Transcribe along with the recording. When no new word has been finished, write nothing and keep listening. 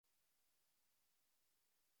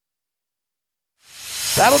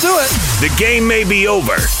That'll do it. The game may be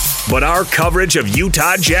over, but our coverage of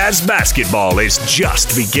Utah Jazz basketball is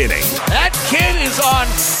just beginning. That kid is on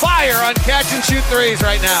fire on catch-and-shoot threes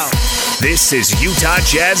right now. This is Utah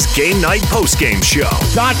Jazz Game Night Postgame Show.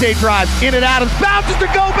 Dante drives in and out, bounces to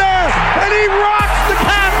Gobert, and he rocks the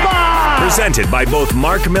pass bomb! Presented by both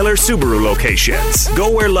Mark Miller Subaru locations.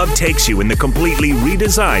 Go where love takes you in the completely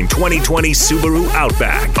redesigned 2020 Subaru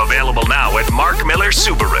Outback. Available now at Mark Miller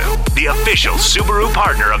Subaru, the official Subaru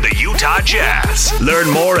partner of the Utah Jazz.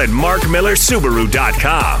 Learn more at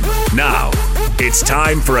markmillersubaru.com. Now, it's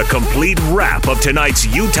time for a complete wrap of tonight's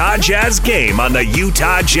Utah Jazz game on the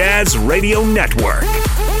Utah Jazz Radio Network.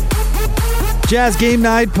 Jazz Game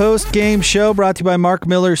Night post-game show brought to you by Mark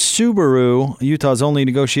Miller Subaru, Utah's only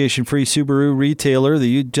negotiation-free Subaru retailer. The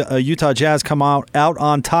Utah Jazz come out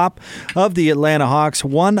on top of the Atlanta Hawks,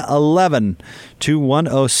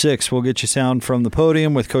 111-106. We'll get you sound from the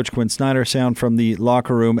podium with Coach Quinn Snyder, sound from the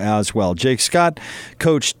locker room as well. Jake Scott,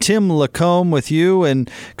 Coach Tim LaComb with you. And,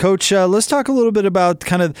 Coach, let's talk a little bit about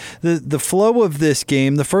kind of the flow of this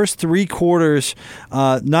game. The first three quarters,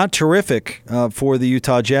 not terrific for the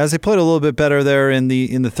Utah Jazz. They played a little bit better there in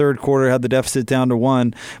the third quarter, had the deficit down to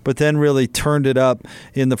 1, but then really turned it up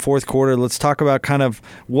in the fourth quarter. Let's talk about kind of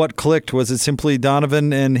what clicked. Was it simply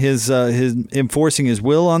Donovan and his enforcing his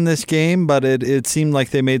will on this game? But it seemed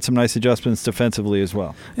like they made some nice adjustments defensively as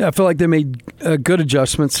well. Yeah, I feel like they made good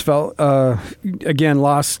adjustments. Felt again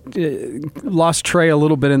lost Trey a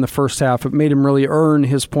little bit in the first half. It made him really earn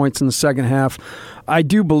his points in the second half. I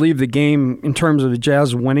do believe the game, in terms of the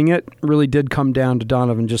Jazz winning it, really did come down to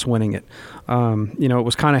Donovan just winning it. It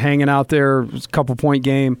was kind of hanging out there. It was a couple-point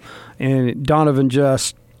game, and Donovan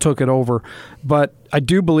just took it over. But I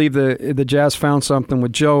do believe the Jazz found something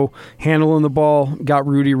with Joe handling the ball, got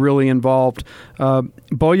Rudy really involved.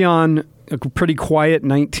 Bojan, pretty quiet,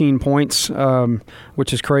 19 points,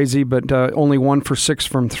 which is crazy, but only 1 for 6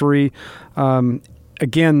 from 3.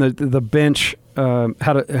 Again, the bench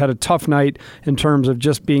had a tough night in terms of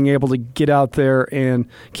just being able to get out there and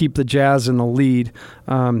keep the Jazz in the lead.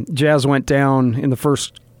 Jazz went down in the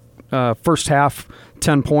first half,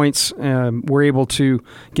 10 points. We're able to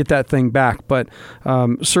get that thing back. But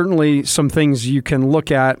certainly some things you can look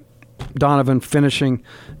at. Donovan finishing,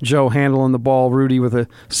 Joe handling the ball, Rudy with a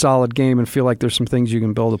solid game, and feel like there's some things you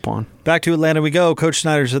can build upon. Back to Atlanta we go. Coach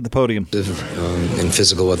Snyder's at the podium. And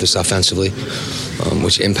physical with us offensively,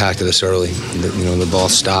 which impacted us early. The ball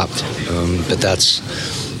stopped, but that's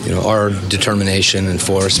our determination and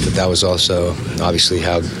force, but that was also obviously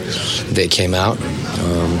how they came out.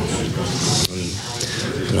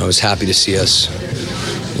 I was happy to see us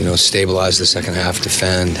stabilize the second half,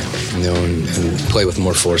 defend, and play with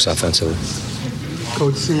more force offensively.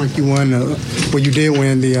 Coach, it seemed like you won, you did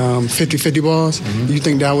win the 50-50 balls. Mm-hmm. Do you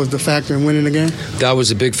think that was the factor in winning the game? That was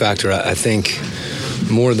a big factor. I think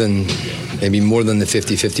more than the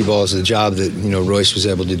 50-50 balls, the job that, Royce was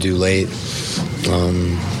able to do late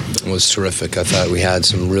was terrific. I thought we had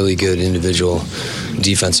some really good individual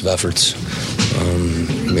defensive efforts. And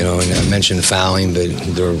I mentioned fouling, but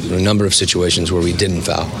there were a number of situations where we didn't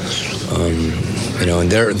foul. And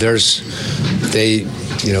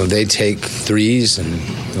they take threes,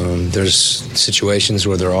 and there's situations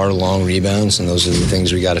where there are long rebounds, and those are the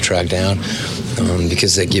things we got to track down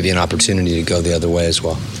because they give you an opportunity to go the other way as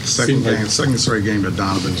well. Second straight game that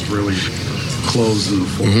Donovan's really closed in the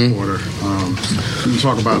fourth quarter. Can you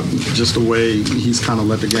talk about just the way he's kind of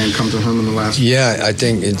let the game come to him in the last? Yeah, I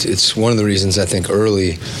think it's one of the reasons I think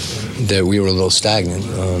early that we were a little stagnant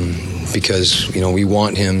because we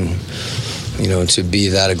want him to be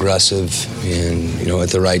that aggressive and at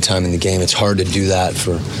the right time in the game. It's hard to do that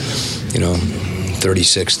for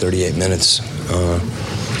 36, 38 minutes.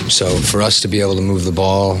 So for us to be able to move the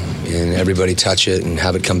ball and everybody touch it and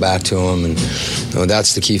have it come back to them, and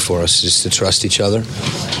that's the key for us, just to trust each other.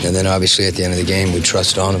 And then obviously at the end of the game, we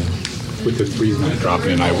trust Donovan. With the threes not dropping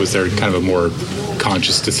tonight, was there kind of a more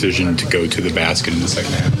conscious decision to go to the basket in the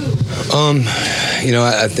second half?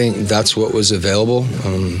 I think that's what was available.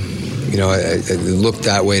 It looked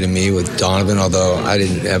that way to me with Donovan, although I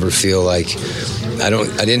didn't feel like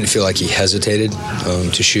he hesitated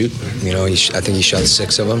to shoot. I think he shot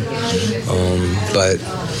 6 of them. But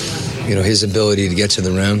his ability to get to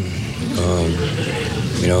the rim,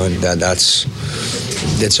 and that's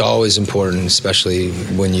always important, especially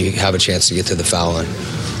when you have a chance to get to the foul line.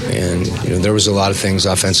 And there was a lot of things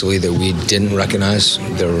offensively that we didn't recognize.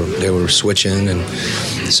 They were switching, and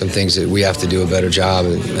some things that we have to do a better job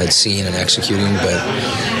at seeing and executing. But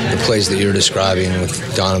the plays that you're describing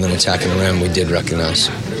with Donovan attacking the rim, we did recognize.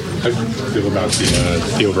 How do you feel about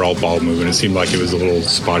the overall ball movement? It seemed like it was a little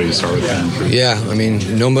spotty to start with. Yeah, I mean,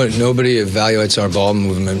 nobody evaluates our ball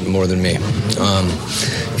movement more than me.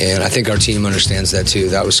 And I think our team understands that too.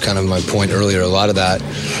 That was kind of my point earlier. A lot of that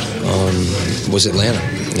was Atlanta.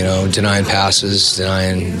 Denying passes,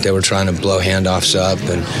 they were trying to blow handoffs up,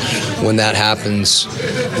 and when that happens,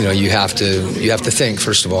 you have to think,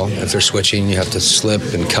 first of all, if they're switching, you have to slip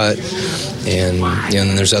and cut, and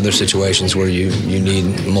then there's other situations where you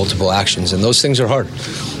need multiple actions, and those things are hard.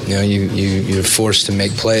 You're forced to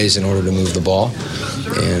make plays in order to move the ball,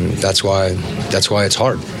 and that's why it's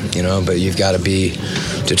hard. But you've got to be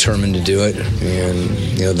determined to do it, and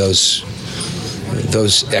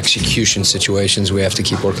those execution situations we have to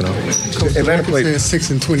keep working on. Atlanta played 6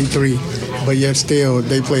 and 23, but yet still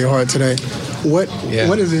they play hard today. What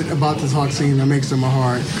is it about this Hawks team that makes them a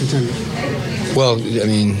hard contender? Well, I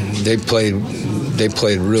mean, they played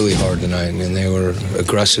really hard tonight, and they were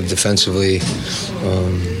aggressive defensively.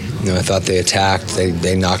 I thought they attacked.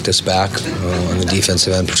 They knocked us back on the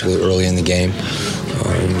defensive end, particularly early in the game.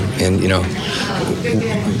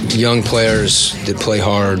 Young players that play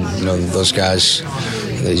hard, those guys,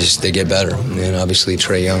 they get better. And obviously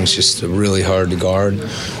Trae Young's just really hard to guard.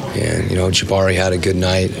 And, Jabari had a good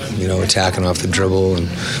night, attacking off the dribble. And,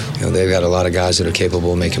 they've got a lot of guys that are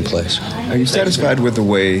capable of making plays. Are you satisfied with the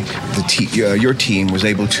way your team was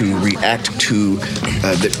able to react to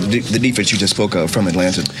the defense you just spoke of from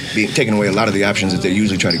Atlanta, taking away a lot of the options that they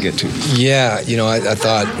usually try to get to? Yeah, I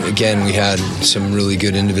thought, again, we had some really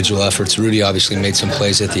good individual efforts. Rudy obviously made some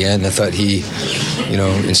plays at the end. I thought he,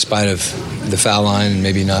 in spite of the foul line and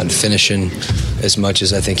maybe not finishing as much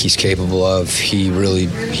as I think he's capable of, he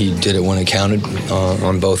did it when it counted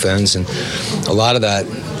on both ends. And a lot of that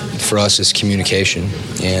for us is communication,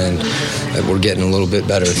 and we're getting a little bit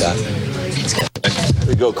better at that. There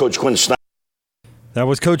you go, Coach Quinn Snyder. That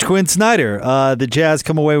was Coach Quinn Snyder. The Jazz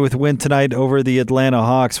come away with a win tonight over the Atlanta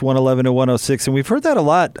Hawks, 111-106. And we've heard that a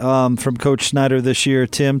lot from Coach Snyder this year,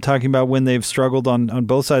 Tim, talking about when they've struggled on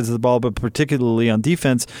both sides of the ball, but particularly on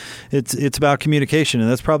defense. It's about communication, and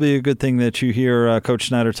that's probably a good thing that you hear Coach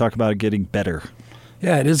Snyder talk about getting better.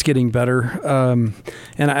 Yeah, it is getting better.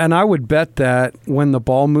 And I would bet that when the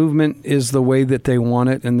ball movement is the way that they want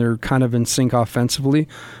it and they're kind of in sync offensively,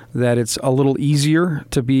 that it's a little easier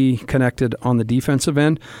to be connected on the defensive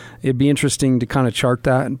end. It'd be interesting to kind of chart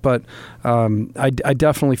that, but I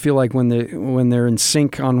definitely feel like when they're in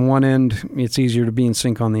sync on one end, it's easier to be in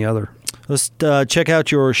sync on the other. Let's check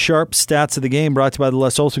out your sharp stats of the game, brought to you by the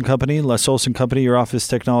Les Olson Company. Les Olson Company, your office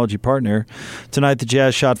technology partner. Tonight, the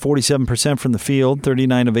Jazz shot 47% from the field,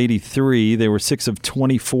 39 of 83. They were 6 of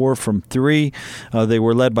 24 from 3. They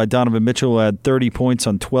were led by Donovan Mitchell, who had 30 points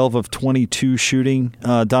on 12 of 22 shooting.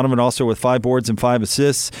 Donovan also with 5 boards and 5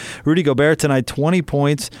 assists. Rudy Gobert tonight, 20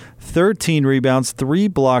 points, 13 rebounds, 3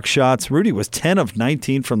 block shots. Rudy was 10 of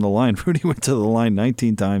 19 from the line. Rudy went to the line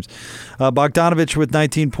 19 times. Bogdanovich with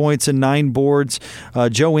 19 points and 9 boards.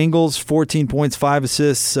 Joe Ingles, 14 points, 5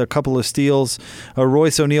 assists, a couple of steals.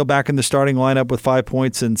 Royce O'Neal back in the starting lineup with 5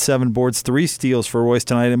 points and 7 boards, 3 steals for Royce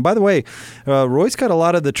tonight. And by the way, Royce got a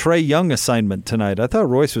lot of the Trae Young assignment tonight. I thought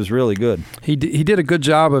Royce was really good. He did a good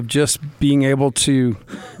job of just being able to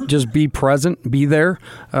just be present, be there.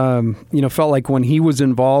 Felt like when he was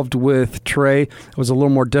involved with Trae, it was a little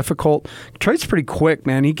more difficult. Trae's pretty quick,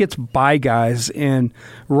 man. He gets by guys, and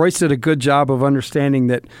Royce did a good job of understanding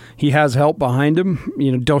that he has help behind him.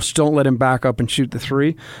 Don't let him back up and shoot the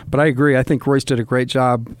three. But I agree. I think Royce did a great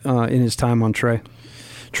job in his time on Trae.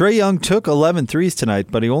 Trae Young took 11 threes tonight,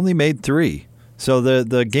 but he only made 3. So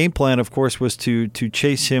the game plan, of course, was to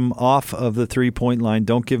chase him off of the three-point line.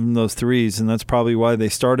 Don't give him those threes, and that's probably why they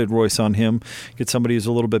started Royce on him. Get somebody who's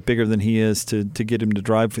a little bit bigger than he is to get him to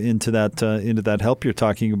drive into that help you're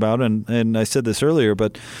talking about. And I said this earlier,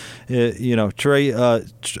 but Trae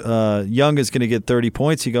Young is going to get 30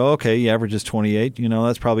 points. You go, okay, he averages 28.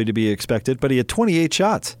 That's probably to be expected. But he had 28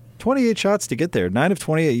 shots. 28 shots to get there. 9 of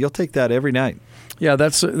 28. You'll take that every night. Yeah,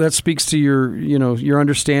 that speaks to your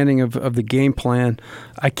understanding of the game plan.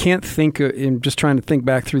 I can't think I'm just trying to think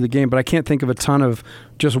back through the game, but I can't think of a ton of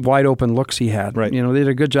just wide open looks he had. Right. They did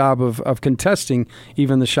a good job of contesting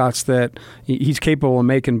even the shots that he's capable of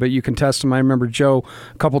making, but you contest him. I remember Joe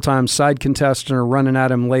a couple times side contesting or running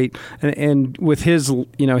at him late, and with his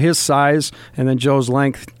size and then Joe's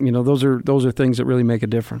length, those are things that really make a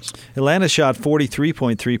difference. Atlanta shot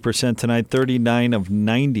 43.3% tonight, 39 of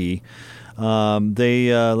 90.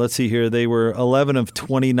 Let's see here. They were 11 of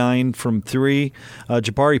 29 from 3.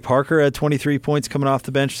 Jabari Parker had 23 points coming off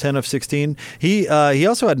the bench, 10 of 16. He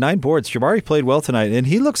also had 9 boards. Jabari played well tonight, and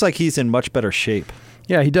he looks like he's in much better shape.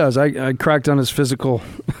 Yeah, he does. I cracked on his physical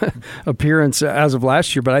appearance as of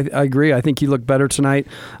last year, but I agree. I think he looked better tonight.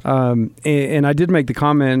 And I did make the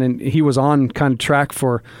comment, and he was on kind of track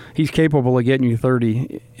for he's capable of getting you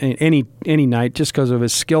 30 any night just because of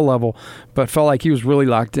his skill level, but felt like he was really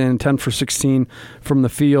locked in, 10 for 16 from the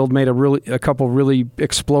field, made a couple really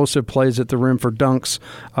explosive plays at the rim for dunks.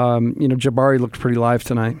 Jabari looked pretty live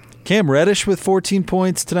tonight. Cam Reddish with 14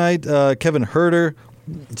 points tonight. Kevin Huerter,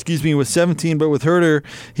 with 17, but with Huerter,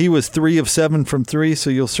 he was 3 of 7 from 3, so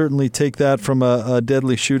you'll certainly take that from a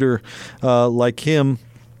deadly shooter like him.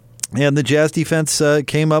 And the Jazz defense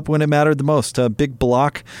came up when it mattered the most. A big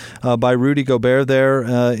block by Rudy Gobert there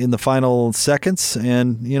in the final seconds,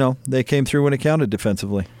 and they came through when it counted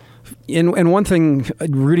defensively. And one thing,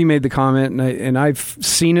 Rudy made the comment, and I've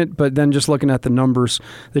seen it, but then just looking at the numbers,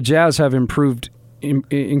 the Jazz have improved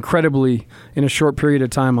incredibly in a short period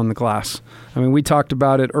of time on the glass. I mean, we talked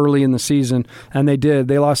about it early in the season, and they did.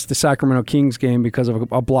 They lost the Sacramento Kings game because of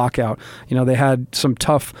a blockout. They had some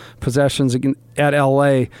tough possessions at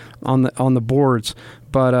LA on the boards,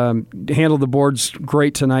 but handled the boards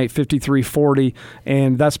great tonight, 53-40,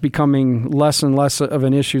 and that's becoming less and less of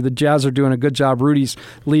an issue. The Jazz are doing a good job. Rudy's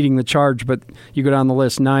leading the charge, but you go down the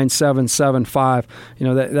list, 9, 7, 7, 5.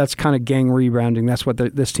 That's kind of gang rebounding. That's what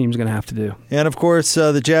this team's going to have to do. And, of course,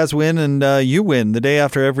 the Jazz win, and you win. The day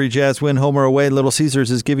after every Jazz win, home or away, Little Caesars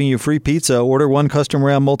is giving you free pizza. Order one custom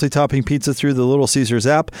round multi-topping pizza through the Little Caesars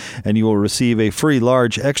app, and you will receive a free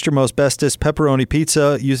large extra most bestest pepperoni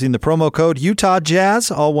pizza using the promo code UTAHJAZZ,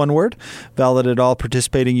 all one word, valid at all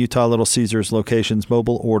participating Utah Little Caesars locations,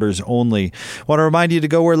 mobile orders only. Want to remind you to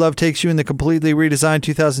go where love takes you in the completely redesigned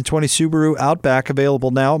 2020 Subaru Outback, available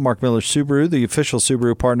now at Mark Miller Subaru, the official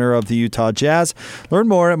Subaru partner of the Utah Jazz. Learn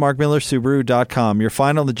more at markmillersubaru.com. Your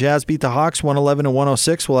final, the Jazz beat the Hawks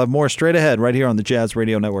 111-106. We'll have more straight ahead right here on the Jazz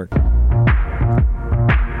Radio Network.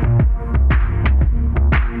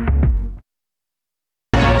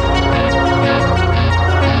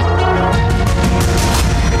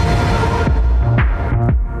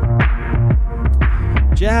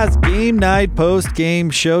 Jazz Game Night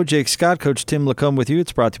post-game show. Jake Scott, Coach Tim LaComb with you.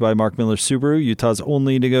 It's brought to you by Mark Miller Subaru, Utah's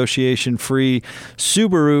only negotiation-free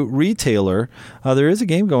Subaru retailer. There is a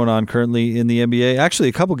game going on currently in the NBA. Actually,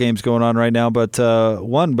 a couple games going on right now, but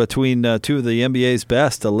one between two of the NBA's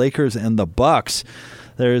best, the Lakers and the Bucks.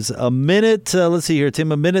 There's a minute, let's see here,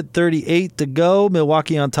 Tim, a minute 38 to go.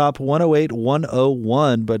 Milwaukee on top,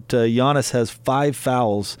 108-101, but Giannis has 5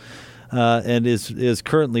 fouls. And is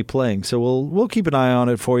currently playing. So we'll keep an eye on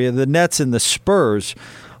it for you. The Nets and the Spurs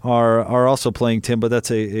are also playing, Tim, but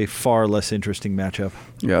that's a far less interesting matchup.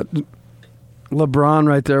 Yeah. LeBron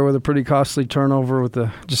right there with a pretty costly turnover with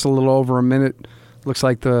just a little over a minute. Looks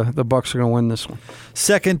like the Bucks are going to win this one.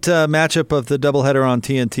 Second matchup of the doubleheader on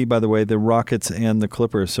TNT, by the way, the Rockets and the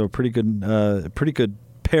Clippers. So pretty good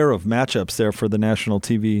pair of matchups there for the national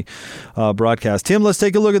TV broadcast. Tim, let's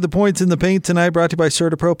take a look at the points in the paint tonight, brought to you by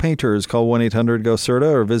CertaPro Painters. Call 1-800-GO-CERTA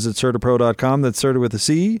or visit CertaPro.com. That's Certa with a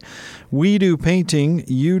C. We do painting,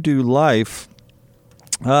 you do life.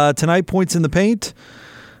 Tonight, points in the paint.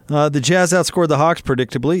 The Jazz outscored the Hawks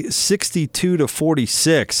predictably,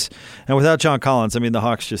 62-46. And without John Collins, I mean, the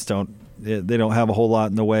Hawks just don't have a whole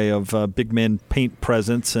lot in the way of big men paint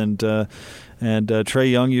presence, and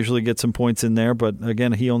Trae Young usually gets some points in there, but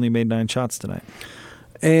again, he only made 9 shots tonight.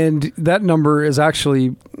 And that number is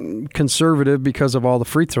actually conservative because of all the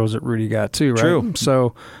free throws that Rudy got too, right? True.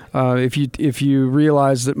 So if you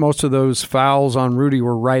realize that most of those fouls on Rudy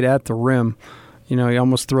were right at the rim, you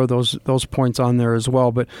almost throw those points on there as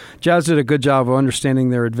well. But Jazz did a good job of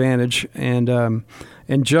understanding their advantage, and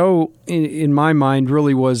Joe, in my mind,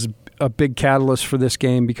 really was a big catalyst for this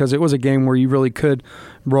game because it was a game where you really could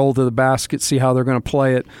roll to the basket, see how they're going to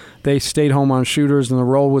play it. They stayed home on shooters, and the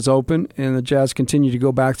roll was open, and the Jazz continued to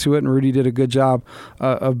go back to it, and Rudy did a good job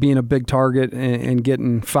of being a big target and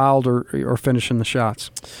getting fouled or finishing the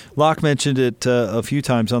shots. Locke mentioned it a few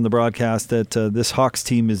times on the broadcast that this Hawks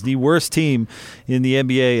team is the worst team in the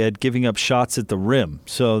NBA at giving up shots at the rim.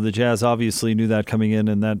 So the Jazz obviously knew that coming in,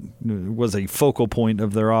 and that was a focal point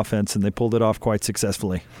of their offense, and they pulled it off quite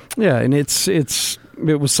successfully. Yeah, and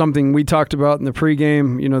it was something we talked about in the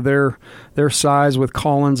pregame. Their size with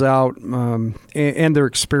Collins out and their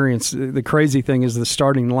experience. The crazy thing is the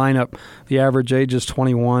starting lineup. The average age is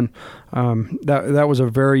 21. That was a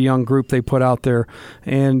very young group they put out there,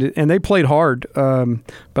 and they played hard.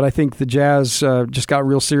 But I think the Jazz just got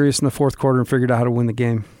real serious in the fourth quarter and figured out how to win the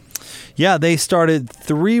game. Yeah, they started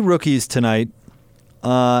 3 rookies tonight.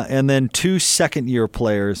 and then 2 second-year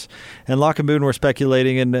players. And LaComb Boone, we're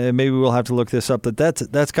speculating, and maybe we'll have to look this up, but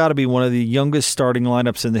that's got to be one of the youngest starting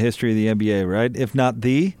lineups in the history of the NBA, right? If not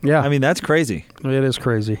the. Yeah. I mean, that's crazy. It is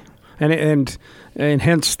crazy. And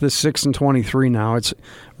hence the 6-23 now. It's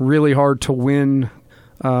really hard to win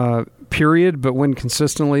period, but win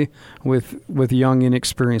consistently with young,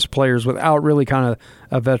 inexperienced players without really kind of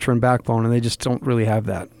a veteran backbone, and they just don't really have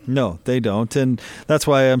that. No, they don't, and that's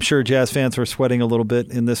why I'm sure Jazz fans were sweating a little bit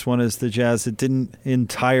in this one as the Jazz, it didn't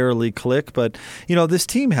entirely click, but, this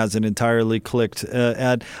team hasn't entirely clicked.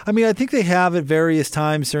 I think they have at various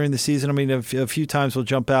times during the season. I mean, a few times will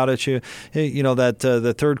jump out at you, that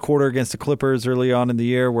the third quarter against the Clippers early on in the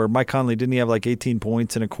year where Mike Conley didn't have like 18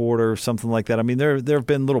 points in a quarter or something like that. I mean, there have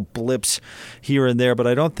been little blips here and there, but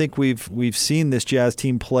I don't think we've seen this Jazz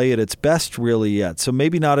team play at its best really yet. So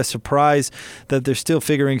maybe not a surprise that they're still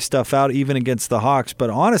figuring stuff out even against the Hawks. But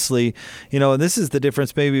honestly, and this is the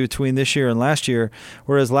difference maybe between this year and last year,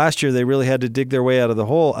 whereas last year they really had to dig their way out of a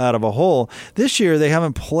hole. This year they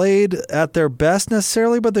haven't played at their best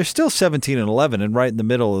necessarily, but they're still 17-11 and right in the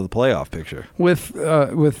middle of the playoff picture. With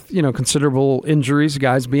considerable injuries,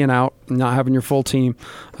 guys being out, not having your full team,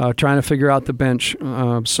 trying to figure out the bench.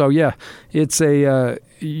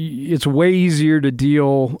 It's way easier to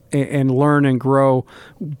deal and learn and grow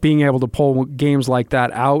being able to pull games like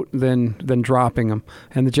that out than dropping them.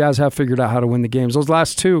 And the Jazz have figured out how to win the games. Those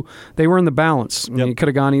last two, they were in the balance. I mean, it could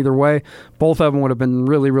have gone either way. Both of them would have been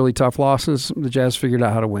really, really tough losses. The Jazz figured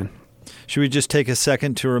out how to win. Should we just take a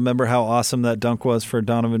second to remember how awesome that dunk was for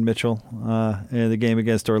Donovan Mitchell in the game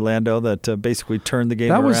against Orlando that basically turned the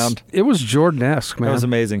game around? It was Jordan-esque, man. That was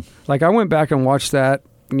amazing. Like, I went back and watched that,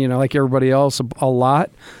 like everybody else, a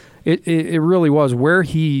lot. It really was. Where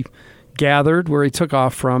he gathered, where he took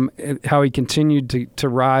off from, how he continued to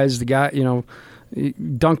rise. The guy, he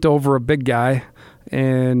dunked over a big guy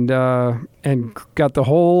and got the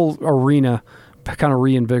whole arena kind of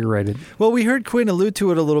reinvigorated. Well, we heard Quinn allude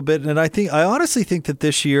to it a little bit, and I honestly think that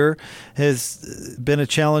this year has been a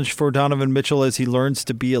challenge for Donovan Mitchell as he learns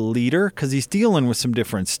to be a leader, because he's dealing with some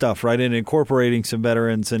different stuff, right, and incorporating some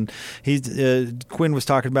veterans. And Quinn was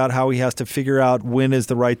talking about how he has to figure out when is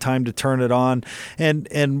the right time to turn it on.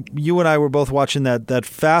 And you and I were both watching that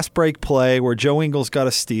fast break play where Joe Ingles got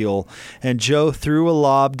a steal, and Joe threw a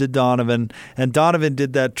lob to Donovan, and Donovan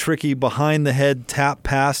did that tricky behind-the-head tap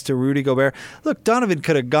pass to Rudy Gobert. Look, Donovan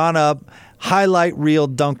could have gone up, highlight reel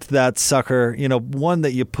dunked that sucker, one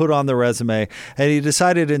that you put on the resume, and he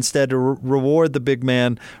decided instead to reward the big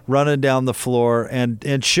man running down the floor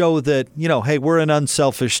and show that, hey, we're an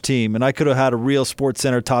unselfish team, and I could have had a real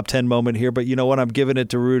SportsCenter top 10 moment here, but you know what, I'm giving it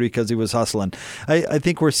to Rudy because he was hustling. I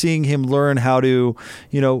think we're seeing him learn how to,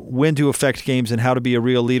 when to affect games and how to be a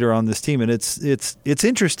real leader on this team, and it's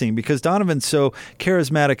interesting because Donovan's so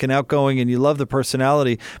charismatic and outgoing, and you love the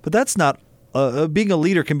personality, but that's not being a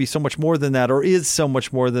leader can be so much more than that, or is so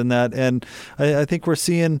much more than that. And I think we're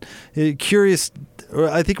seeing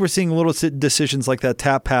little decisions like that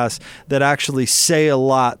tap pass that actually say a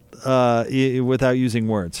lot without using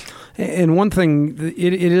words. And one thing,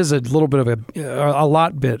 it is a little bit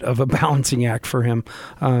of a balancing act for him.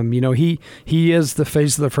 He is the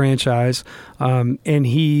face of the franchise, and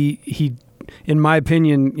he. In my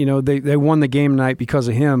opinion, they won the game tonight because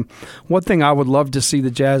of him. One thing I would love to see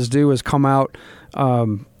the Jazz do is come out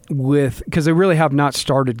because they really have not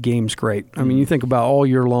started games great. I mean, you think about all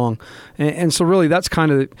year long. And so really that's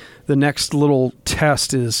kind of the next little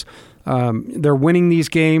test is they're winning these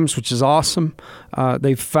games, which is awesome.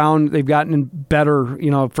 They've gotten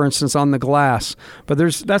better, for instance, on the glass. But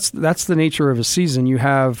that's the nature of a season. You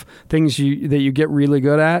have things that you get really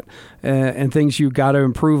good at and things you got to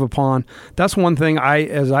improve upon. That's one thing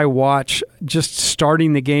as I watch, just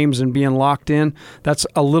starting the games and being locked in, that's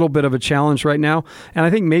a little bit of a challenge right now. And I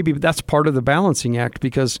think maybe that's part of the balancing act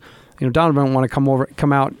because Donovan don't want to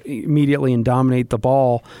come out immediately and dominate the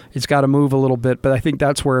ball. It's got to move a little bit, but I think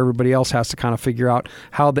that's where everybody else has to kind of figure out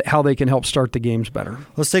how they can help start the games better.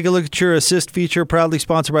 Let's take a look at your assist feature, proudly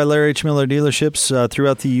sponsored by Larry H. Miller Dealerships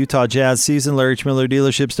throughout the Utah Jazz season. Larry H. Miller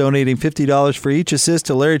Dealerships donating $50 for each assist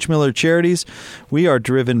to Larry H. Miller charities. We are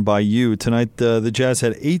driven by you. Tonight, the Jazz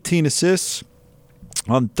had 18 assists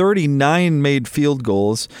on 39 made field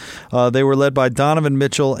goals. They were led by Donovan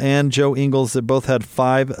Mitchell and Joe Ingles. They both had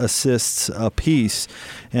 5 assists apiece.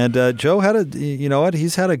 And Joe had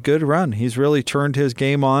he's had a good run. He's really turned his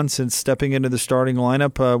game on since stepping into the starting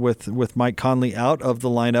lineup with Mike Conley out of the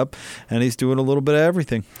lineup, and he's doing a little bit of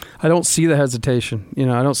everything. I don't see the hesitation.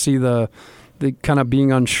 I don't see the kind of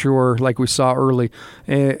being unsure like we saw early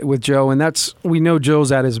with Joe. And we know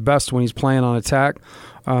Joe's at his best when he's playing on attack.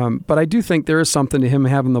 But I do think there is something to him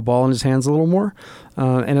having the ball in his hands a little more.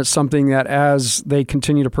 And it's something that as they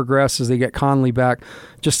continue to progress, as they get Conley back,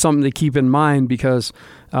 just something to keep in mind because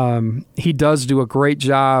he does do a great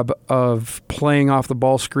job of playing off the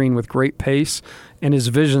ball screen with great pace, and his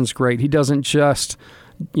vision's great. He doesn't just,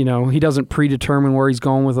 he doesn't predetermine where he's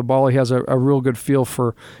going with the ball. He has a real good feel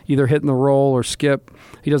for either hitting the roll or skip.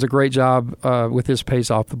 He does a great job with his pace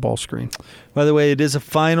off the ball screen. By the way, it is a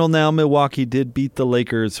final now. Milwaukee did beat the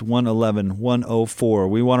Lakers 111-104.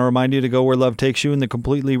 We want to remind you to go where love takes you in the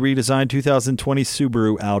completely redesigned 2020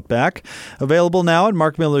 Subaru Outback. Available now at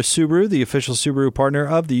Mark Miller Subaru, the official Subaru partner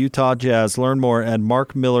of the Utah Jazz. Learn more at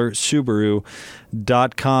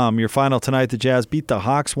markmillersubaru.com. Your final tonight, the Jazz beat the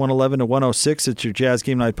Hawks 111-106. It's your Jazz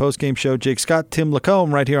Game Night postgame show. Jake Scott, Tim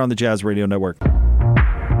LaComb, right here on the Jazz Radio Network.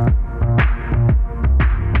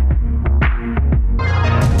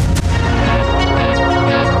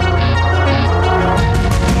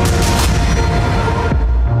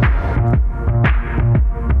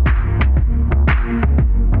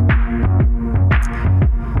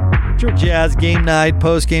 Jazz Game Night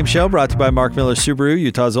post-game show brought to you by Mark Miller Subaru,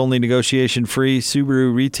 Utah's only negotiation-free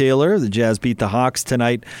Subaru retailer. The Jazz beat the Hawks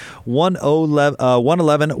tonight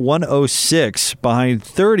 111-106 behind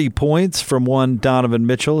 30 points from one Donovan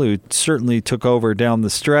Mitchell, who certainly took over down the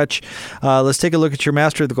stretch. Let's take a look at your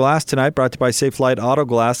Master of the Glass tonight, brought to you by Safe Light Auto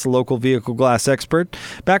Glass, the local vehicle glass expert.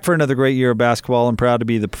 Back for another great year of basketball and proud to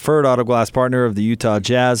be the preferred auto glass partner of the Utah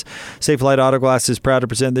Jazz. Safe Light Auto Glass is proud to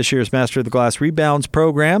present this year's Master of the Glass Rebounds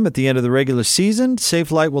program. At the end of the regular season,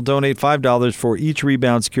 Safe Light will donate $5 for each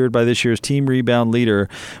rebound secured by this year's team rebound leader,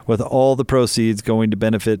 with all the proceeds going to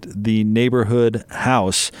benefit the neighborhood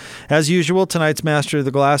house. As usual, tonight's Master of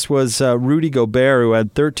the Glass was Rudy Gobert, who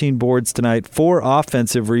had 13 boards tonight, 4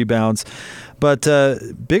 offensive rebounds. But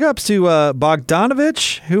big ups to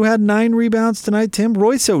Bogdanovich, who had 9 rebounds tonight, Tim.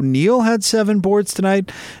 Royce O'Neal had 7 boards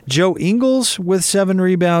tonight. Joe Ingles with 7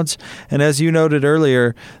 rebounds. And as you noted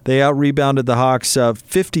earlier, they out-rebounded the Hawks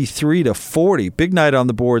 53-40. Big night on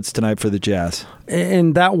the boards tonight for the Jazz.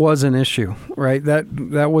 And that was an issue, right?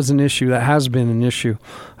 That was an issue. That has been an issue.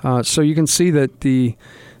 So you can see that the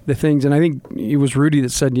things, and I think it was Rudy that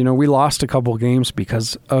said, we lost a couple games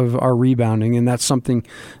because of our rebounding, and that's something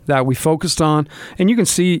that we focused on. And you can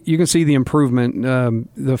see the improvement,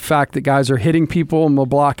 the fact that guys are hitting people and will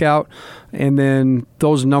block out, and then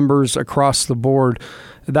those numbers across the board.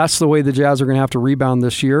 That's the way the Jazz are going to have to rebound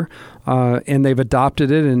this year, and they've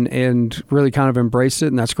adopted it and really kind of embraced it,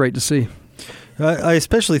 and that's great to see. I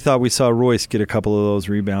especially thought we saw Royce get a couple of those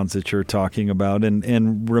rebounds that you're talking about.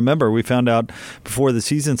 And remember, we found out before the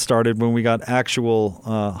season started when we got actual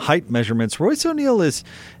height measurements, Royce O'Neal is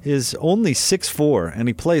only 6'4", and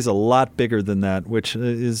he plays a lot bigger than that, which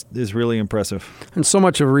is really impressive. And so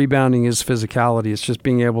much of rebounding is physicality. It's just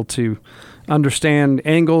being able to understand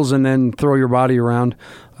angles and then throw your body around.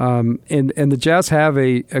 And the Jazz have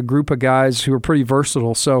a group of guys who are pretty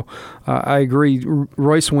versatile. So I agree.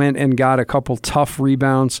 Royce went and got a couple tough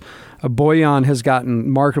rebounds. Bojan has gotten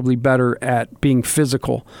markedly better at being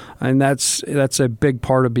physical, and that's a big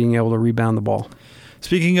part of being able to rebound the ball.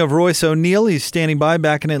 Speaking of Royce O'Neal, he's standing by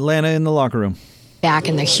back in Atlanta in the locker room. Back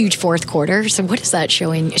in the huge fourth quarter. So what is that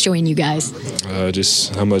showing you guys?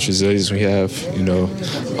 Just how much resilience we have,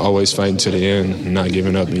 always fighting to the end, not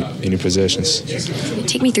giving up any possessions.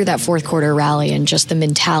 Take me through that fourth quarter rally and just the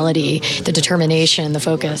mentality, the determination, the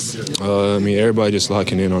focus. Everybody just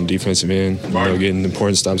locking in on defensive end, getting the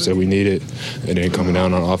important stops that we needed, and then coming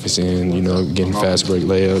down on offense end, getting fast break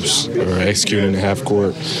layups or executing the half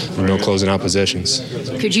court, closing out possessions.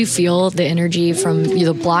 Could you feel the energy from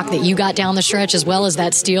the block that you got down the stretch as well as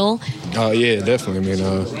that steal? Yeah, definitely.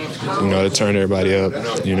 It turned everybody up.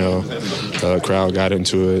 The crowd got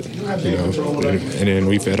into it, and then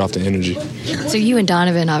we fed off the energy. So you and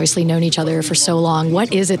Donovan obviously known each other for so long.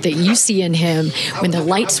 What is it that you see in him when the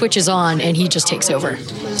light switches on and he just takes over? I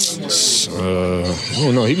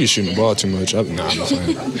don't know. He be shooting the ball too much. I'm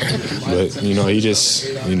playing. But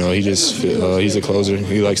he's a closer.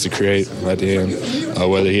 He likes to create at the end,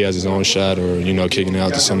 whether he has his own shot or kicking it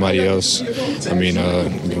out to somebody else.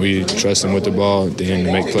 We trust him with the ball at the end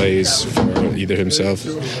to make plays for either himself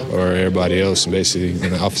or everybody else, basically in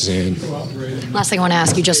the offense end. Last thing I want to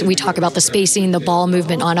ask you, we talk about the spacing, the ball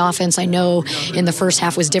movement on offense. I know in the first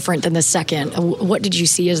half was different than the second. What did you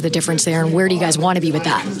see as the difference there, and where do you guys want to be with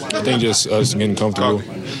that? I think just us getting comfortable,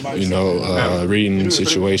 reading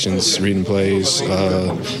situations, reading plays,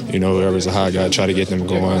 whoever's a high guy, try to get them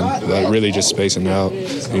going. But really just spacing out,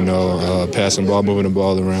 passing the ball, moving the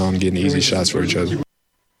ball around, getting easy shots for each other.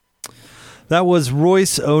 That was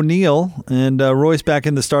Royce O'Neal, and Royce back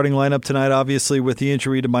in the starting lineup tonight, obviously with the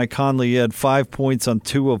injury to Mike Conley. He had 5 points on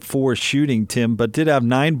 2 of 4 shooting, Tim, but did have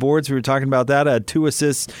 9 boards. We were talking about that. Had 2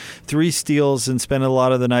 assists, 3 steals, and spent a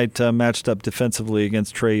lot of the night matched up defensively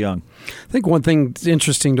against Trae Young. I think one thing that's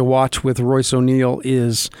interesting to watch with Royce O'Neal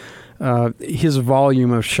is his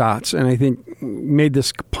volume of shots. And I think made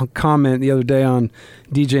this comment the other day on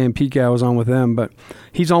DJ and PK. I was on with them, but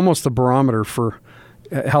he's almost the barometer for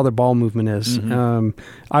how the ball movement is. Mm-hmm.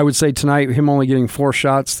 I would say tonight, him only getting 4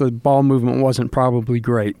 shots, the ball movement wasn't probably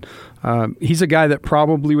great. He's a guy that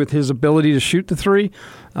probably, with his ability to shoot the 3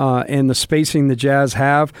 and the spacing the Jazz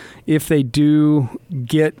have, if they do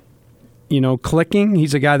get clicking,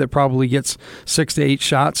 he's a guy that probably gets 6 to 8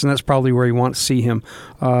 shots, and that's probably where you want to see him.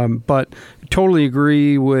 But totally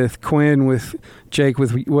agree with Quinn, with Jake,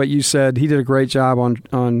 with what you said. He did a great job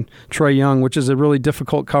on Trae Young, which is a really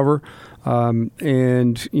difficult cover.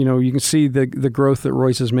 And you can see the growth that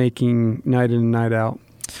Royce is making night in and night out.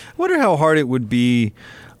 I wonder how hard it would be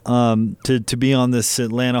to be on this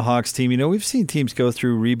Atlanta Hawks team. We've seen teams go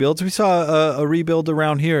through rebuilds. We saw a rebuild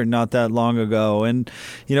around here not that long ago, and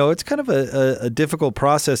it's kind of a difficult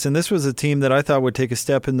process. And this was a team that I thought would take a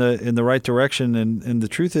step in the right direction, and the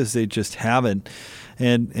truth is they just haven't.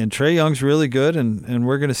 And Trae Young's really good, and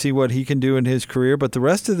we're going to see what he can do in his career. But the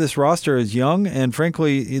rest of this roster is young, and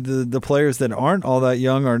frankly, the players that aren't all that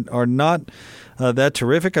young are not that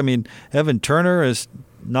terrific. I mean, Evan Turner is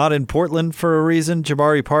not in Portland for a reason.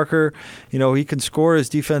 Jabari Parker, he can score. His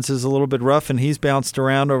defense is a little bit rough, and he's bounced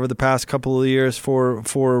around over the past couple of years for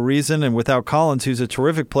a reason. And without Collins, who's a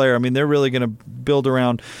terrific player, I mean, they're really going to build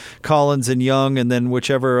around Collins and Young, and then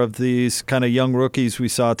whichever of these kind of young rookies we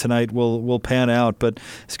saw tonight will pan out. But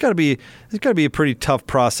it's got to be a pretty tough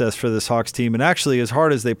process for this Hawks team. And actually, as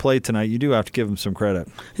hard as they played tonight, you do have to give them some credit.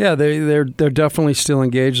 Yeah, they're definitely still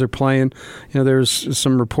engaged. They're playing. There's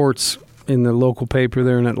some reports in the local paper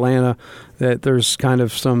there in Atlanta that there's kind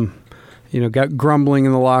of some, got grumbling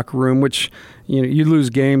in the locker room, which, you lose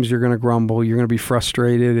games, you're going to grumble, you're going to be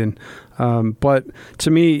frustrated. And but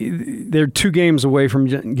to me, they're 2 games away from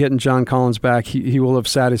getting John Collins back. He will have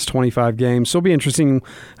sat his 25 games. So it'll be interesting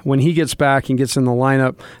when he gets back and gets in the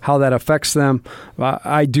lineup, how that affects them.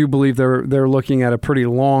 I do believe they're looking at a pretty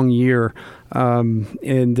long year.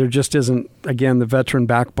 And there just isn't, again, the veteran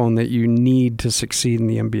backbone that you need to succeed in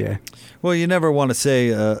the NBA. Well, you never want to say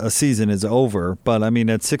a season is over, but I mean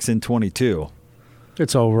at 6-22,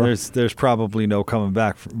 it's over. There's probably no coming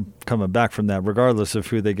back from that, regardless of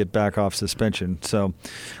who they get back off suspension. So,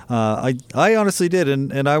 I honestly did,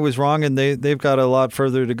 and I was wrong, and they've got a lot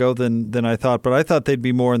further to go than I thought. But I thought they'd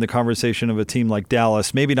be more in the conversation of a team like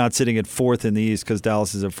Dallas, maybe not sitting at 4th in the East because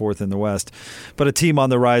Dallas is at 4th in the West, but a team on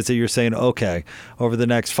the rise that you're saying, okay, over the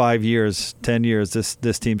next 5 years, 10 years,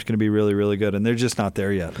 this team's going to be really, really good, and they're just not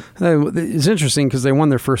there yet. It's interesting because they won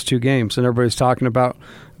their first 2 games, and everybody's talking about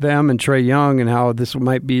them and Trae Young and how this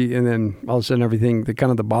might be, and then all of a sudden everything,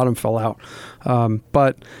 the bottom fell out.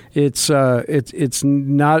 But it's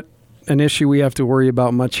not an issue we have to worry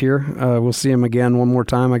about much here. We'll see him again one more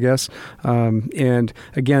time, I guess. And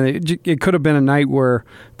again, it could have been a night where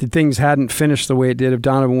the things hadn't finished the way it did if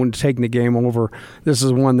Donovan wouldn't have taken the game over. This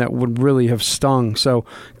is one that would really have stung. So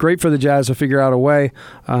great for the Jazz to figure out a way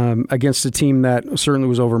against a team that certainly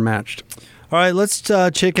was overmatched. All right, let's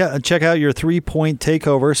check out your 3-point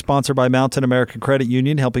takeover, sponsored by Mountain America Credit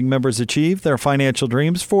Union, helping members achieve their financial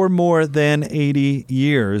dreams for more than 80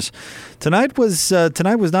 years. Tonight was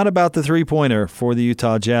not about the 3-pointer for the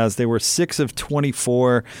Utah Jazz. They were 6 of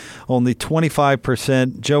 24, only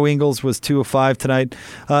 25%. Joe Ingles was 2 of 5 tonight.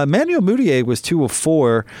 Emmanuel Mudiay was 2 of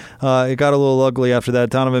 4. It got a little ugly after that.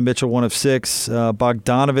 Donovan Mitchell 1 of 6.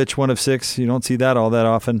 Bogdanovich 1 of 6. You don't see that all that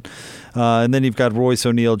often. And then you've got Royce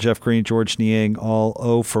O'Neal, Jeff Green, George Niang, all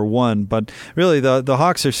 0 for 1. But really, the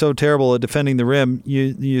Hawks are so terrible at defending the rim.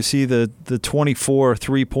 You see the 24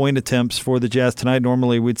 3-point attempts for the Jazz tonight.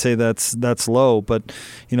 Normally, we'd say that's low, but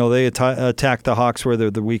they attack the Hawks where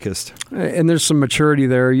they're the weakest. And there's some maturity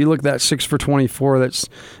there. You look at that 6 for 24. That's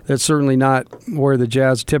certainly not where the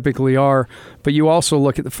Jazz typically are. But you also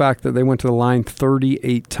look at the fact that they went to the line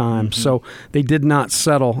 38 times. Mm-hmm. So they did not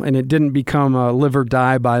settle, and it didn't become a live or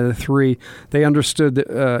die by the 3. They understood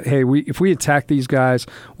that, if we attack these guys,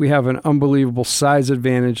 we have an unbelievable size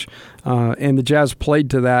advantage. And the Jazz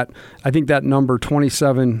played to that. I think that number,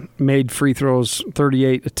 27 made free throws,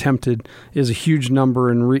 38 attempted, is a huge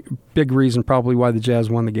number and big reason probably why the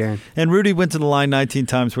Jazz won the game. And Rudy went to the line 19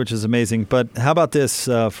 times, which is amazing. But how about this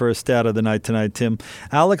for a stat of the night tonight, Tim?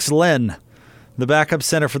 Alex Len, the backup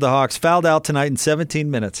center for the Hawks, fouled out tonight in 17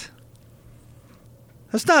 minutes.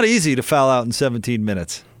 That's not easy to foul out in 17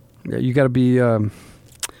 minutes. Yeah, you got to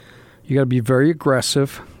be very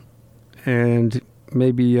aggressive, and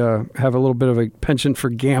maybe have a little bit of a penchant for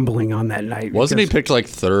gambling on that night. Wasn't he picked like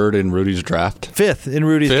third in Rudy's draft? Fifth in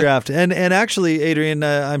Rudy's draft. And actually, Adrian,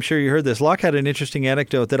 I'm sure you heard this. Locke had an interesting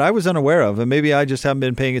anecdote that I was unaware of, and maybe I just haven't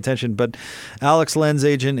been paying attention, but Alex Len's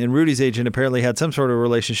agent and Rudy's agent apparently had some sort of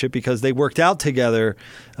relationship because they worked out together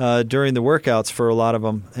during the workouts for a lot of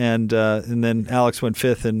them. And then Alex went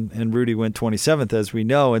fifth and Rudy went 27th, as we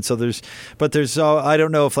know. And so there's I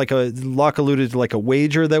don't know if Locke alluded to like a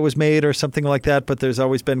wager that was made or something like that, but there's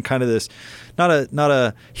always been kind of this, not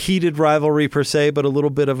a heated rivalry per se, but a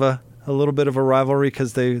little bit of a rivalry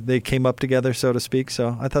because they came up together, so to speak.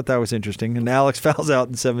 So I thought that was interesting. And Alex fouls out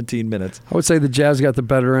in 17 minutes. I would say the Jazz got the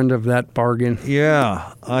better end of that bargain.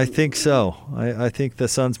 Yeah, I think so. I think the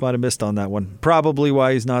Suns might have missed on that one. Probably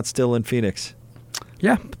why he's not still in Phoenix.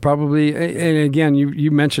 Yeah, probably. And again,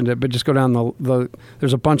 you mentioned it, but just go down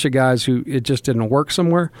there's a bunch of guys who it just didn't work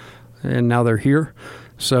somewhere, and now they're here.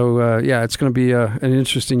 So, it's going to be an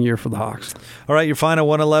interesting year for the Hawks. All right, your final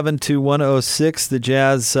 111-106. The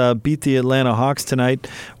Jazz beat the Atlanta Hawks tonight.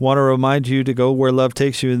 Want to remind you to go where love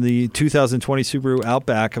takes you in the 2020 Subaru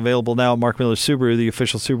Outback, available now at Mark Miller Subaru, the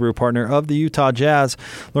official Subaru partner of the Utah Jazz.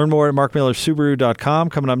 Learn more at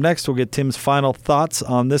markmillersubaru.com. Coming up next, we'll get Tim's final thoughts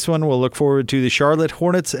on this one. We'll look forward to the Charlotte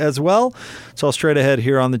Hornets as well. It's all straight ahead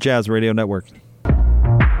here on the Jazz Radio Network.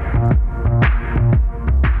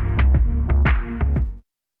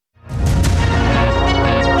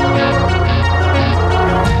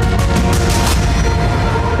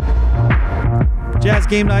 Jazz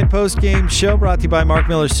Game Night post-game show brought to you by Mark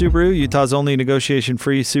Miller Subaru, Utah's only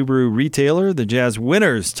negotiation-free Subaru retailer. The Jazz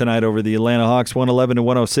winners tonight over the Atlanta Hawks,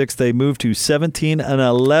 111-106. They move to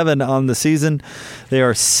 17-11 on the season. They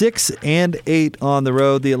are 6-8 on the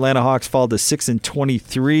road. The Atlanta Hawks fall to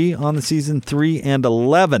 6-23 on the season,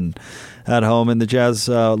 3-11 at home. And the Jazz,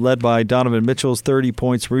 led by Donovan Mitchell's 30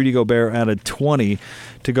 points. Rudy Gobert added 20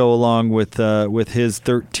 to go along with his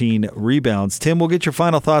 13 rebounds. Tim, we'll get your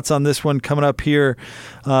final thoughts on this one coming up here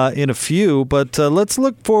in a few. But let's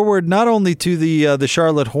look forward not only to the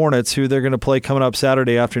Charlotte Hornets, who they're going to play coming up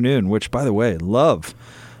Saturday afternoon, which, by the way, love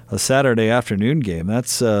a Saturday afternoon game.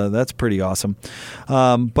 That's pretty awesome.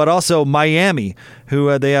 But also Miami,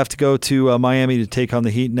 who they have to go to Miami to take on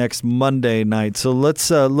the Heat next Monday night. So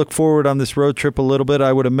let's look forward on this road trip a little bit.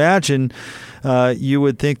 I would imagine you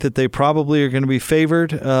would think that they probably are going to be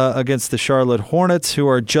favored against the Charlotte Hornets, who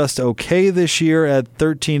are just okay this year at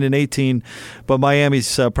 13-18. But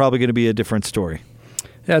Miami's probably going to be a different story.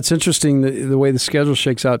 Yeah, it's interesting the way the schedule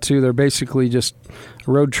shakes out, too. They're basically just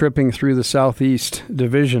road tripping through the Southeast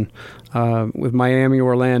Division with Miami,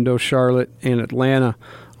 Orlando, Charlotte, and Atlanta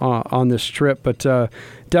on this trip. But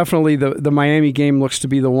definitely the Miami game looks to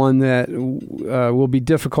be the one that will be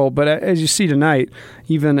difficult. But as you see tonight,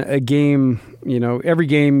 even a game, every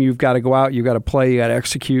game you've got to go out, you've got to play, you got to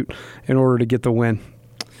execute in order to get the win.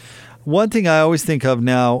 One thing I always think of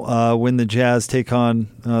now when the Jazz take on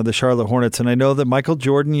the Charlotte Hornets, and I know that Michael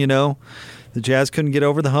Jordan, the Jazz couldn't get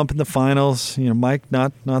over the hump in the finals. Mike,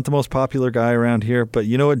 not the most popular guy around here, but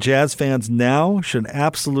you know what? Jazz fans now should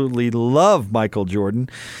absolutely love Michael Jordan,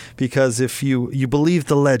 because if you believe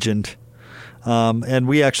the legend, and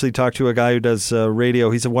we actually talked to a guy who does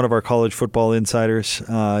radio. He's one of our college football insiders.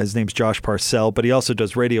 His name's Josh Parcell, but he also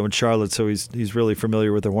does radio in Charlotte, so he's really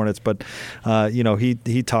familiar with the Hornets. But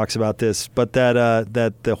he talks about this, but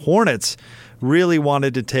that the Hornets really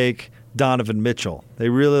wanted to take Donovan Mitchell. They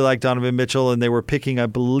really like Donovan Mitchell, and they were picking, I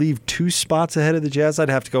believe, 2 spots ahead of the Jazz. I'd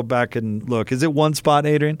have to go back and look. Is it 1 spot,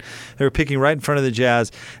 Adrian? They were picking right in front of the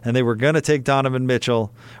Jazz, and they were going to take Donovan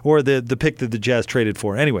Mitchell, or the pick that the Jazz traded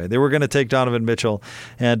for. Anyway, they were going to take Donovan Mitchell,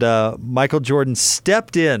 and Michael Jordan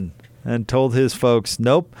stepped in and told his folks,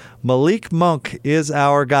 nope, Malik Monk is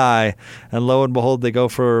our guy. And lo and behold, they go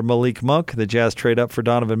for Malik Monk. The Jazz trade up for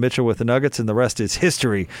Donovan Mitchell with the Nuggets, and the rest is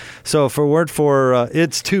history. So if it weren't for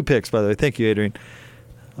it's 2 picks, by the way. Thank you, Adrian.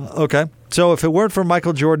 Okay. So if it weren't for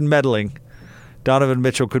Michael Jordan meddling, Donovan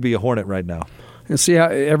Mitchell could be a Hornet right now. And see how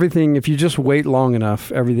everything, if you just wait long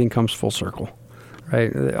enough, everything comes full circle,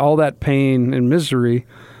 right? All that pain and misery,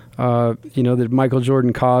 that Michael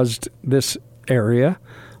Jordan caused this area,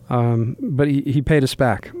 but he paid us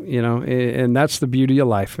back, and that's the beauty of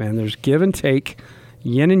life, man. There's give and take,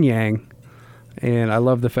 yin and yang, and I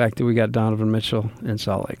love the fact that we got Donovan Mitchell in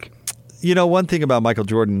Salt Lake. One thing about Michael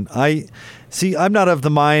Jordan, I'm not of the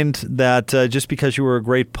mind that just because you were a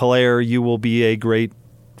great player, you will be a great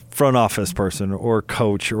front office person or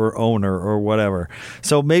coach or owner or whatever.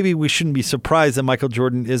 So maybe we shouldn't be surprised that Michael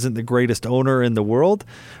Jordan isn't the greatest owner in the world,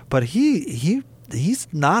 but he he's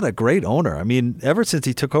not a great owner. I mean, ever since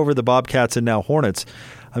he took over the Bobcats and now Hornets,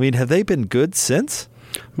 I mean, have they been good since?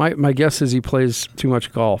 My guess is he plays too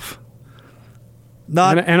much golf. And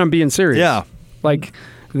I'm being serious. Yeah. Like,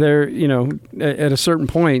 there, at a certain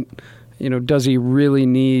point, does he really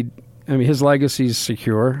need? I mean, his legacy's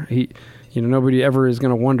secure. Nobody ever is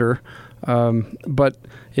going to wonder. But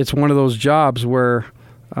it's one of those jobs where,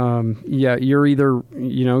 you're either,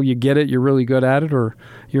 you get it, you're really good at it, or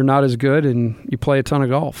you're not as good and you play a ton of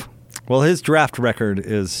golf. Well, his draft record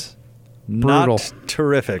is brutal. Not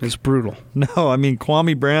terrific. It's brutal. No, I mean,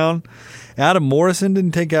 Kwame Brown, Adam Morrison,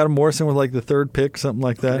 didn't take Adam Morrison with like the third pick, something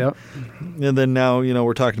like that. Yep. And then now,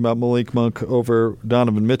 we're talking about Malik Monk over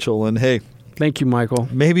Donovan Mitchell. And hey, thank you, Michael.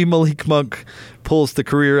 Maybe Malik Monk pulls the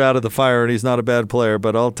career out of the fire and he's not a bad player,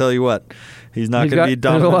 but I'll tell you what, he's not going to be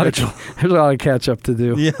Donovan Mitchell. There's a lot of catch up to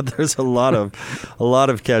do. Yeah, there's a lot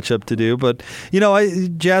of catch up to do. But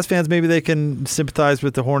Jazz fans, maybe they can sympathize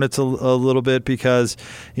with the Hornets a little bit because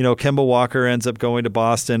Kemba Walker ends up going to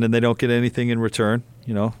Boston and they don't get anything in return.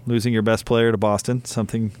 Losing your best player to Boston,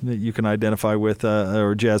 something that you can identify with,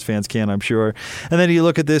 or Jazz fans can, I'm sure. And then you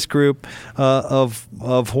look at this group of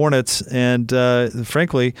Hornets, and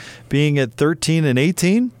frankly, being at 13 and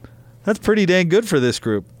 18, that's pretty dang good for this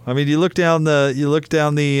group. I mean, you look down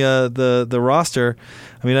the roster.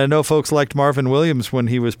 I mean, I know folks liked Marvin Williams when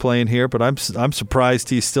he was playing here, but I'm surprised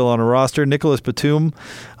he's still on a roster. Nicholas Batum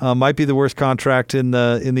might be the worst contract in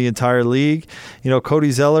the entire league. Cody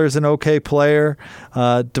Zeller is an okay player.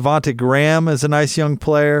 Devonte Graham is a nice young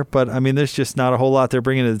player, but I mean, there's just not a whole lot they're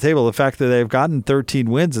bringing to the table. The fact that they've gotten 13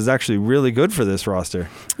 wins is actually really good for this roster.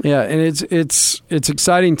 Yeah, and it's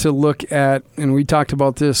exciting to look at, and we talked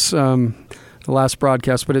about this the last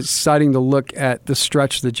broadcast, but it's exciting to look at the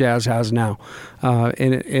stretch the Jazz has now.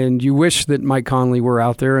 And you wish that Mike Conley were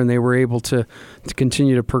out there and they were able to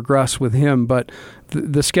continue to progress with him. But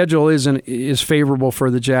the schedule is favorable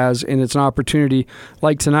for the Jazz, and it's an opportunity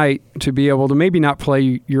like tonight to be able to maybe not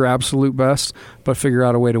play your absolute best, but figure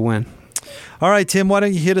out a way to win. All right, Tim, why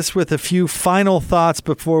don't you hit us with a few final thoughts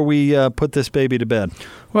before we put this baby to bed?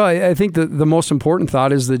 Well, I think the most important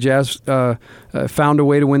thought is the Jazz found a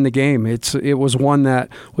way to win the game. It was one that,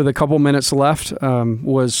 with a couple minutes left,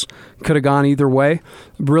 could have gone either way.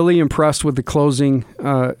 Really impressed with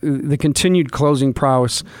the continued closing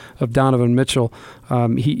prowess of Donovan Mitchell.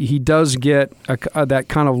 He does get that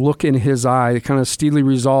kind of look in his eye, kind of steely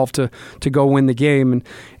resolve to go win the game,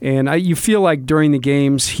 and you feel like during the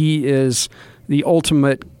games he is the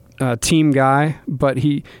ultimate team guy, but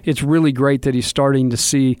it's really great that he's starting to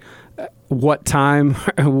see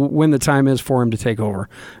when the time is for him to take over.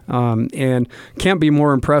 And can't be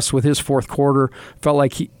more impressed with his fourth quarter. Felt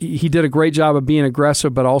like he did a great job of being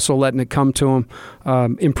aggressive, but also letting it come to him.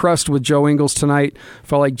 Impressed with Joe Ingles tonight.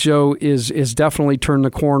 Felt like Joe is definitely turned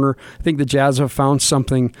the corner. I think the Jazz have found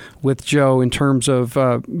something with Joe in terms of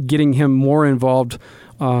getting him more involved,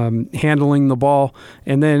 handling the ball.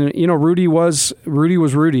 And then, Rudy was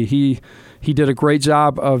Rudy. He did a great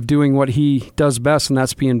job of doing what he does best, and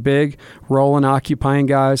that's being big, rolling, occupying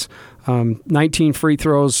guys. 19 free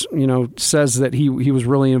throws, says that he was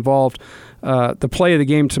really involved. The play of the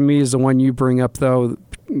game to me is the one you bring up, though.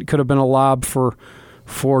 It could have been a lob for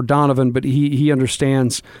Donovan, but he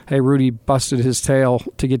understands, hey, Rudy busted his tail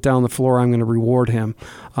to get down the floor. I'm going to reward him.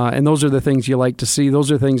 And those are the things you like to see.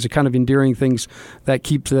 Those are things, the kind of endearing things that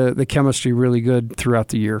keep the chemistry really good throughout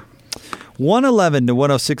the year.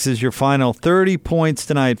 111-106 is your final. 30 points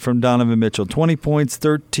tonight from Donovan Mitchell. 20 points,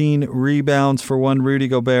 13 rebounds for one Rudy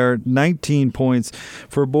Gobert, 19 points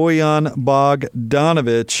for Bojan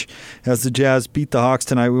Bogdanovic as the Jazz beat the Hawks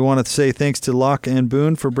tonight. We want to say thanks to Locke and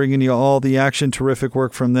Boone for bringing you all the action. Terrific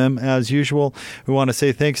work from them as usual. We want to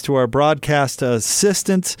say thanks to our broadcast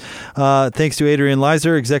assistants. Thanks to Adrian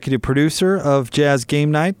Leiser, executive producer of Jazz Game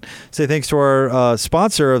Night. Say thanks to our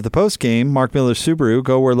sponsor of the post game, Mark Miller Subaru.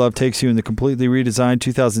 Go where love takes you in the completely redesigned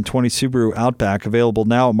 2020 Subaru Outback, available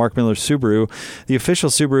now at Mark Miller Subaru, the official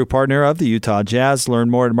Subaru partner of the Utah Jazz. Learn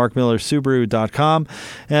more at markmillersubaru.com.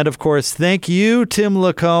 And, of course, thank you, Tim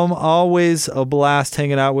LaComb. Always a blast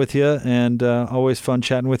hanging out with you, and always fun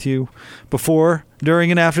chatting with you before, during,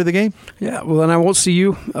 and after the game. Yeah, well, then I won't see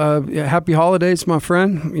you. Happy holidays, my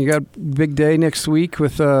friend. You got a big day next week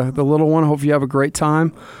with the little one. Hope you have a great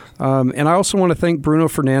time. And I also want to thank Bruno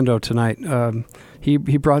Fernando tonight. He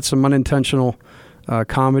brought some unintentional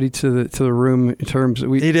comedy to the room in terms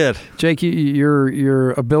of he did. Jake,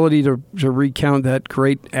 your ability to recount that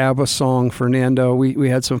great ABBA song, Fernando. We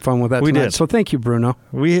had some fun with that tonight. Did. So thank you, Bruno.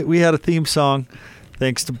 We had a theme song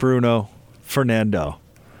thanks to Bruno Fernando.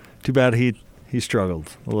 Too bad he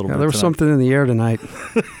struggled a little bit. There was tonight. something in the air tonight.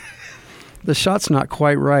 The shot's not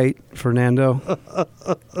quite right, Fernando.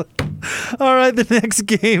 All right, the next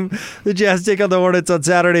game, the Jazz take on the Hornets on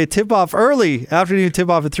Saturday. Tip-off early. Afternoon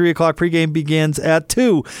tip-off at 3 o'clock. Pregame begins at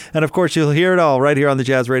 2. And, of course, you'll hear it all right here on the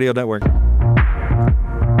Jazz Radio Network.